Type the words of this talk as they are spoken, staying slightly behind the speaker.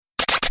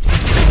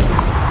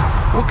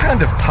What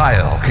kind of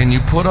tile can you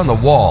put on the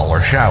wall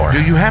or shower?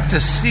 Do you have to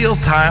seal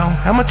tile?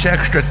 How much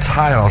extra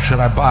tile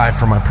should I buy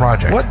for my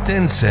project? What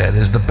thinset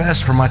is the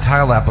best for my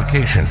tile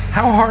application?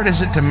 How hard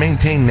is it to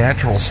maintain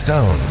natural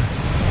stone?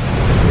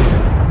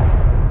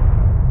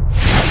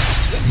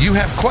 You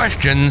have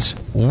questions,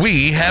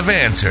 we have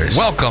answers.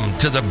 Welcome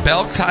to the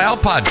Belk Tile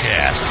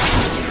Podcast.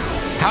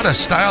 How to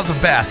style the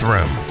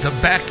bathroom, the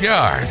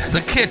backyard,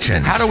 the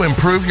kitchen. How to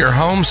improve your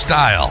home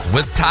style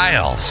with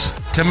tiles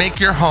to make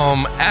your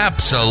home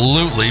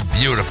absolutely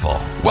beautiful.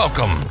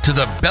 Welcome to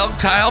the Belk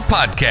Tile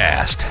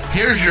Podcast.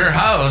 Here's your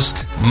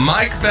host,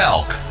 Mike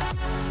Belk.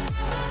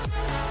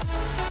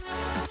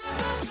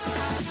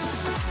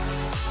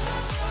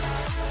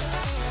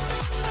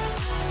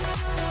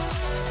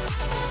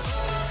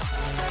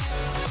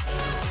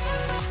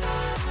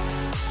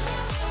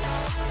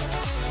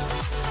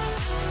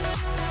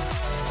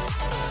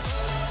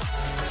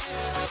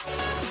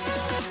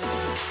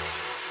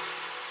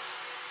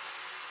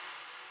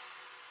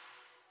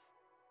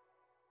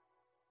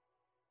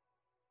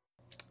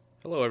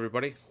 Hello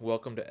everybody,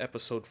 welcome to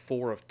episode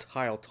 4 of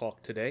Tile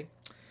Talk today.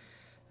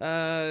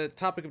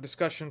 Topic of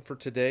discussion for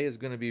today is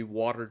going to be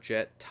water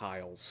jet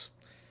tiles.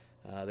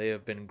 They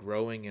have been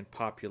growing in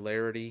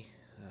popularity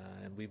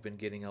and we've been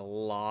getting a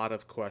lot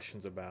of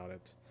questions about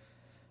it.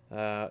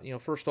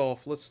 First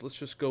off, let's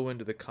just go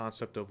into the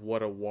concept of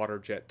what a water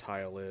jet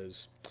tile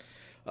is.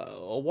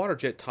 A water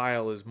jet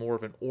tile is more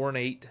of an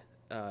ornate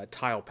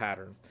tile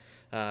pattern.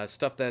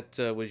 Stuff that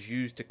was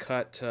used to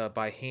cut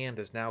by hand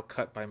is now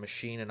cut by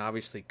machine and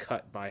obviously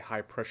cut by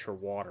high pressure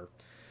water.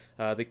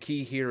 The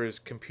key here is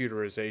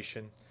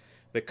computerization.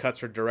 The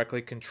cuts are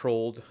directly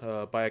controlled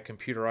by a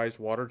computerized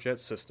water jet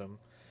system.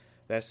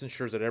 That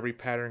ensures that every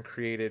pattern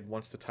created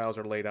once the tiles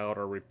are laid out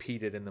are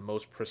repeated in the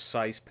most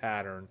precise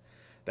pattern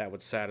that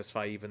would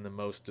satisfy even the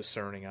most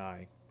discerning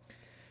eye.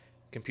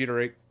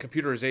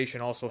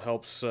 Computerization also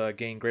helps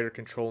gain greater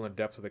control in the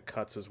depth of the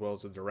cuts as well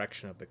as the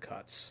direction of the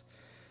cuts.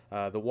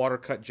 The water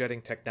cut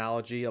jetting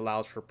technology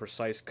allows for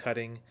precise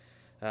cutting,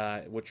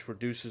 which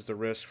reduces the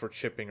risk for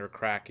chipping or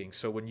cracking.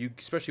 So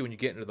especially when you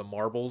get into the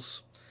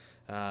marbles,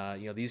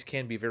 these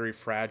can be very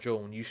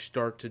fragile. When you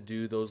start to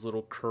do those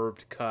little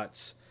curved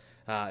cuts,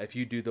 if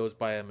you do those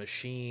by a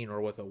machine or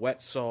with a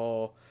wet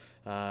saw,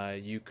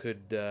 you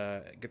could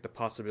get the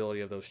possibility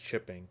of those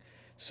chipping.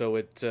 So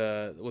with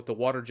the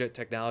water jet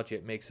technology,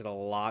 it makes it a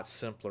lot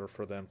simpler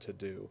for them to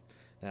do.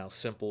 Now,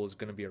 simple is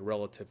going to be a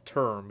relative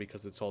term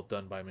because it's all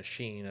done by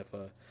machine. If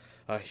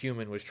a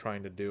human was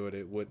trying to do it,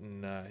 it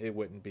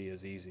wouldn't be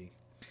as easy.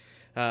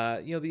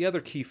 The other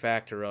key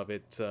factor of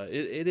it,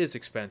 it is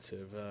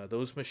expensive.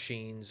 Those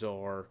machines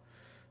are,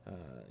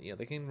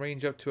 they can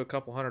range up to a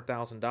couple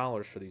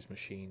 $100,000 for these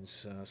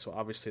machines. So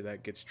obviously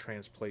that gets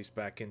transplaced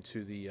back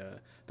into the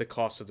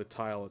cost of the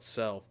tile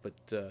itself.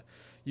 But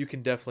you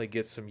can definitely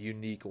get some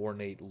unique,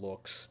 ornate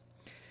looks.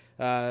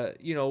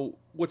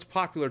 What's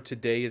popular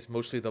today is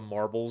mostly the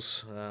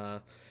marbles,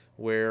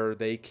 where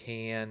they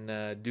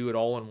can do it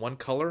all in one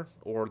color,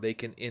 or they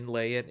can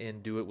inlay it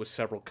and do it with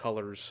several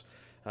colors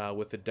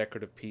with the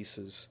decorative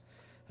pieces.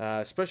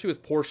 Especially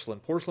with porcelain.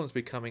 Porcelain's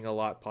becoming a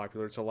lot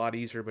popular. It's a lot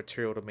easier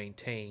material to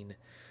maintain.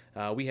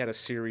 We had a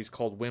series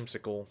called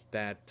Whimsical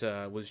that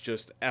was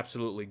just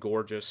absolutely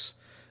gorgeous.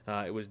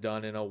 It was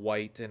done in a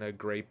white and a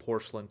gray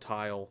porcelain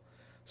tile.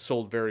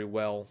 Sold very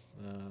well.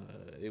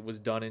 It was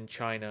done in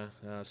China,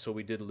 so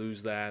we did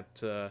lose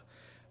that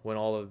when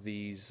all of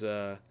these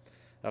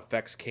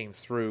effects came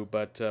through,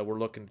 but we're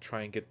looking to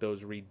try and get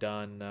those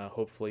redone,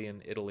 hopefully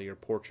in Italy or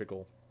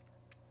Portugal.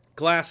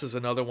 Glass is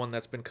another one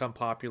that's become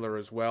popular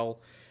as well.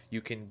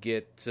 You can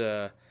get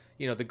the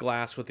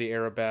glass with the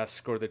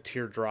arabesque or the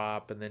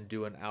teardrop and then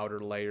do an outer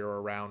layer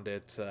around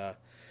it,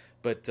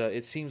 but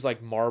it seems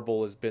like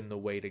marble has been the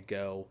way to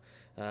go.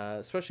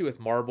 Especially with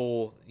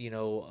marble, a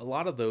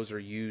lot of those are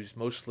used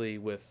mostly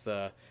with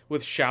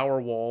shower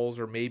walls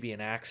or maybe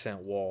an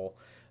accent wall.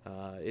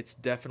 It's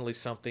definitely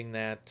something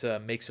that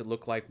makes it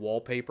look like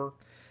wallpaper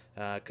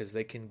because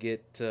they can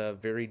get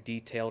very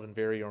detailed and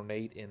very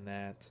ornate in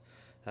that.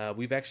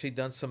 We've actually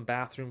done some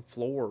bathroom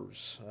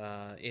floors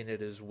in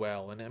it as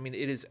well. And,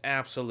 it is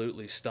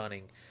absolutely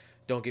stunning.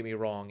 Don't get me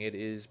wrong, it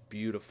is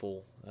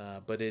beautiful,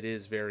 but it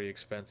is very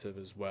expensive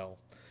as well.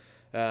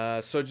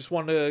 So just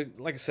wanted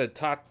to, like I said,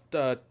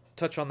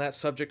 touch on that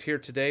subject here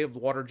today of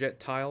water jet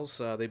tiles.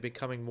 They're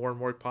becoming more and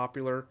more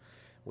popular.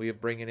 We are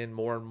bringing in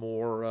more and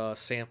more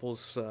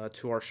samples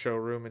to our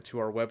showroom and to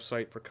our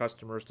website for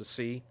customers to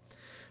see.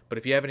 But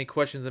if you have any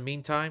questions in the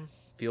meantime,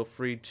 feel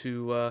free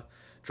to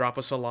drop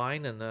us a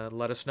line and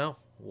let us know.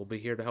 We'll be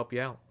here to help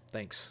you out.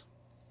 Thanks.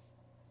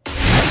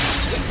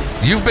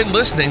 You've been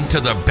listening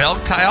to the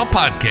Belk Tile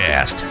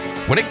Podcast.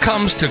 When it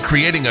comes to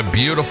creating a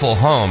beautiful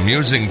home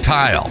using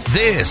tile,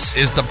 this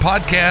is the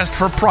podcast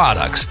for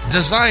products,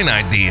 design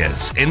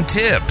ideas, and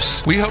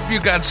tips. We hope you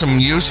got some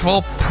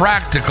useful,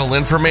 practical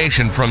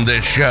information from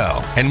this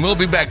show, and we'll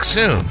be back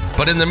soon.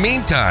 But in the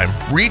meantime,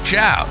 reach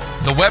out.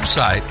 The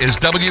website is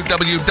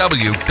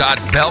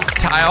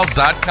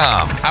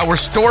www.belktile.com. Our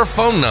store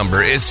phone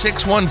number is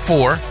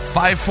 614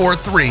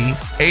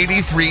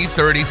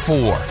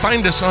 543-8334.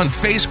 Find us on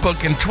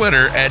Facebook and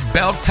Twitter at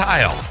Belk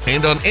Tile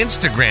and on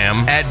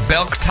Instagram at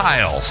Belk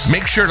Tiles.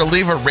 Make sure to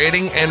leave a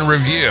rating and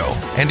review.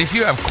 And if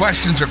you have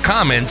questions or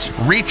comments,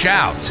 reach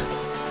out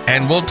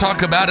and we'll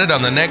talk about it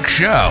on the next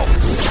show.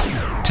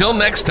 Till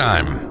next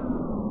time.